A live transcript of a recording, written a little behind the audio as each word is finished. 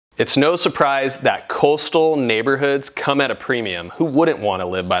It's no surprise that coastal neighborhoods come at a premium. Who wouldn't want to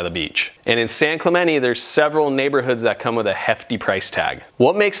live by the beach? And in San Clemente, there's several neighborhoods that come with a hefty price tag.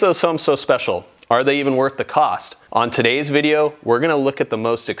 What makes those homes so special? Are they even worth the cost? On today's video, we're gonna look at the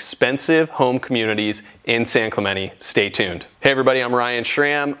most expensive home communities in San Clemente. Stay tuned. Hey everybody, I'm Ryan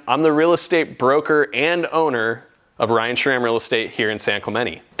Schramm. I'm the real estate broker and owner of Ryan Schramm Real Estate here in San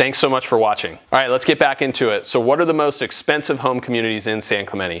Clemente. Thanks so much for watching. All right, let's get back into it. So what are the most expensive home communities in San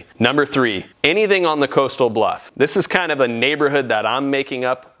Clemente? Number 3, anything on the coastal bluff. This is kind of a neighborhood that I'm making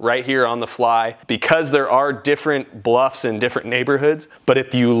up right here on the fly because there are different bluffs in different neighborhoods. But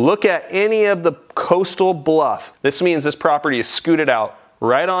if you look at any of the coastal bluff, this means this property is scooted out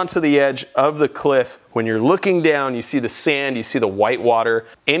right onto the edge of the cliff. When you're looking down, you see the sand, you see the white water.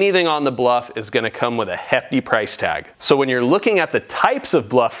 Anything on the bluff is gonna come with a hefty price tag. So when you're looking at the types of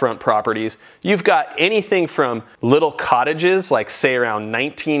bluff front properties, you've got anything from little cottages, like say around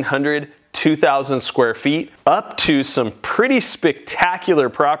 1,900, 2,000 square feet, up to some pretty spectacular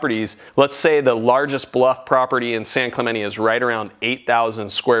properties. Let's say the largest bluff property in San Clemente is right around 8,000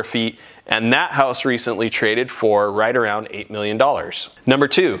 square feet, and that house recently traded for right around $8 million. Number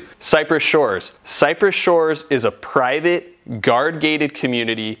 2, Cyprus Shores. Cyprus Shores is a private, guard-gated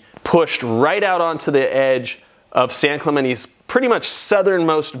community pushed right out onto the edge of San Clemente's pretty much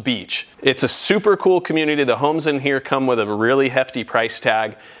southernmost beach. It's a super cool community. The homes in here come with a really hefty price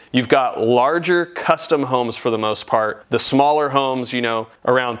tag. You've got larger custom homes for the most part. The smaller homes,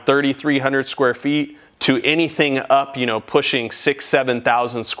 around 3,300 square feet to anything up, pushing 6,000,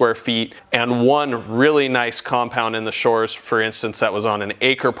 7,000 square feet. And one really nice compound in the Shores, for instance, that was on an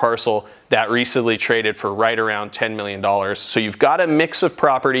acre parcel that recently traded for right around $10 million. So you've got a mix of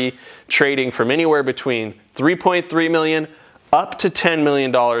property trading from anywhere between 3.3 million up to $10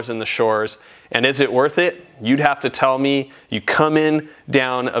 million in the Shores. And is it worth it? You'd have to tell me. You come in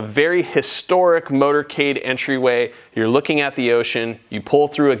down a very historic motorcade entryway, you're looking at the ocean, you pull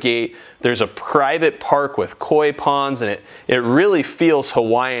through a gate, there's a private park with koi ponds, and it really feels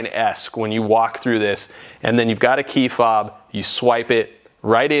Hawaiian-esque when you walk through this. And then you've got a key fob, you swipe it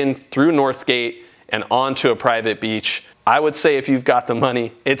right in through North Gate and onto a private beach. I would say if you've got the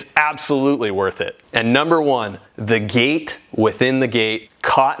money, it's absolutely worth it. And number 1, the gate within the gate,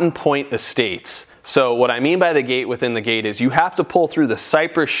 Cotton Point Estates. So what I mean by the gate within the gate is you have to pull through the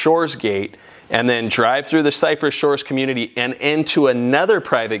Cyprus Shores gate and then drive through the Cyprus Shores community and into another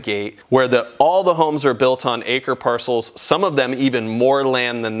private gate where all the homes are built on acre parcels, some of them even more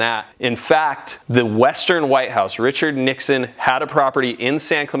land than that. In fact, the Western White House, Richard Nixon had a property in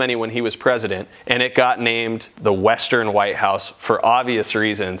San Clemente when he was president, and it got named the Western White House for obvious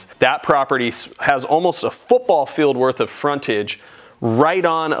reasons. That property has almost a football field worth of frontage right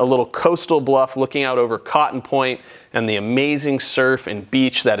on a little coastal bluff looking out over Cotton Point and the amazing surf and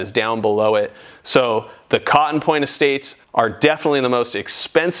beach that is down below it. So the Cotton Point Estates are definitely the most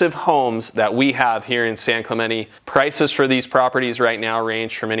expensive homes that we have here in San Clemente. Prices for these properties right now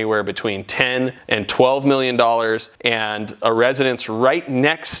range from anywhere between $10 and $12 million, and a residence right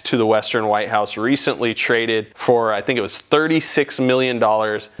next to the Western White House recently traded for, I think it was $36 million.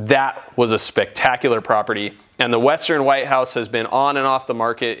 That was a spectacular property. And the Western White House has been on and off the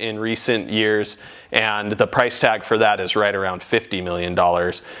market in recent years, and the price tag for that is right around $50 million.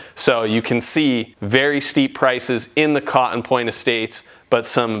 So you can see very steep prices in the Cotton Point Estates, but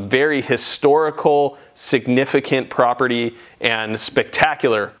some very historical, significant property and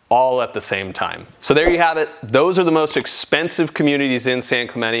spectacular all at the same time. So there you have it. Those are the most expensive communities in San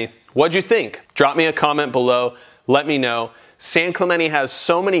Clemente. What'd you think? Drop me a comment below. Let me know. San Clemente has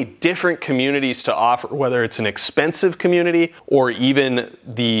so many different communities to offer, whether it's an expensive community or even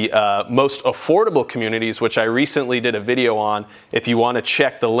the most affordable communities, which I recently did a video on. If you want to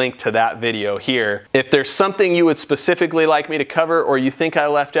check the link to that video here. If there's something you would specifically like me to cover or you think I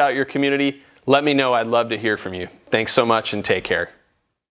left out your community, let me know. I'd love to hear from you. Thanks so much and take care.